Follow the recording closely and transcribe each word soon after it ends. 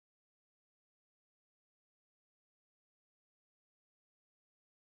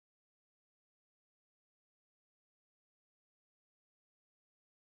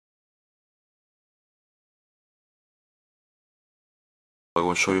I'm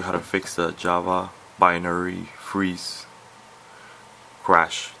going to show you how to fix the Java binary freeze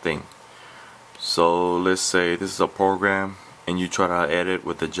crash thing. So let's say this is a program and you try to edit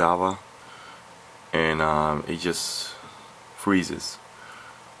with the Java and it just freezes.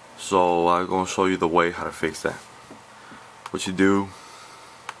 So I'm going to show you the way how to fix that. What you do,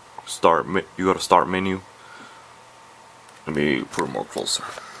 you go to start menu. Let me put it more closer.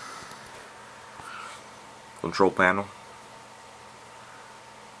 Control panel.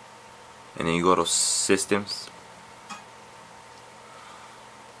 And then you go to systems.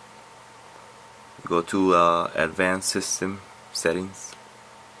 You go to advanced system settings.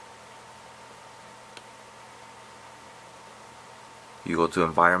 You go to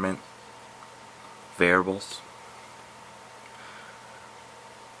environment, variables,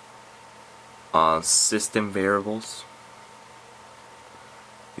 system variables.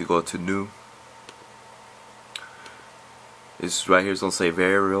 You go to new. It's right here. It's gonna say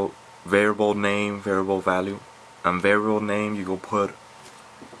variable name, variable value. And variable name, you go put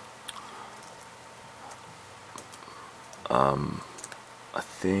I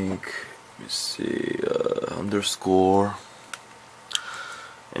think, let me see, underscore,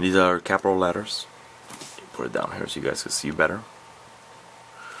 and these are capital letters. Put it down here so you guys can see better.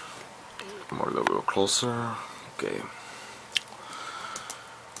 I'm gonna go a little closer. Okay.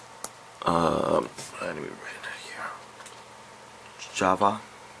 Anyway, right here. Java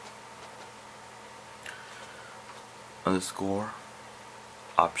underscore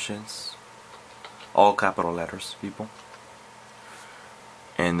options, all capital letters, people.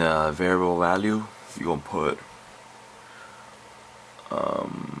 And variable value, you're gonna put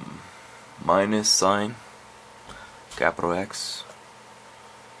minus sign, capital X,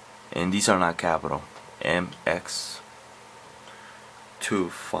 and these are not capital, MX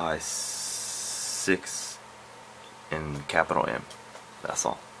 256 in capital M. That's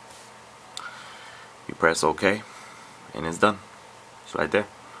all. You press OK and it's done. It's right there.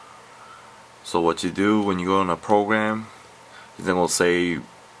 So what you do when you go in a program, it's gonna say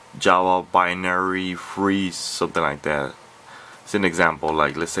Java binary freeze, something like that. It's an example.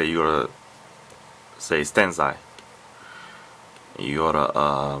 Like let's say you go to say Stenzai. You go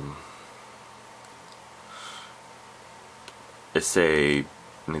to let's say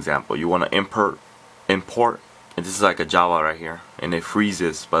an example. You want to import, and this is like a Java right here, and it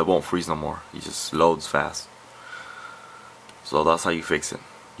freezes, but it won't freeze no more. It just loads fast. So that's how you fix it.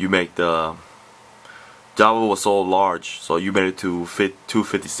 You make the Java was so large, so you made it to fit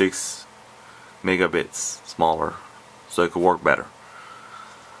 256 megabits smaller, so it could work better.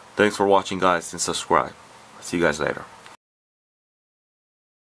 Thanks for watching, guys, and subscribe. See you guys later.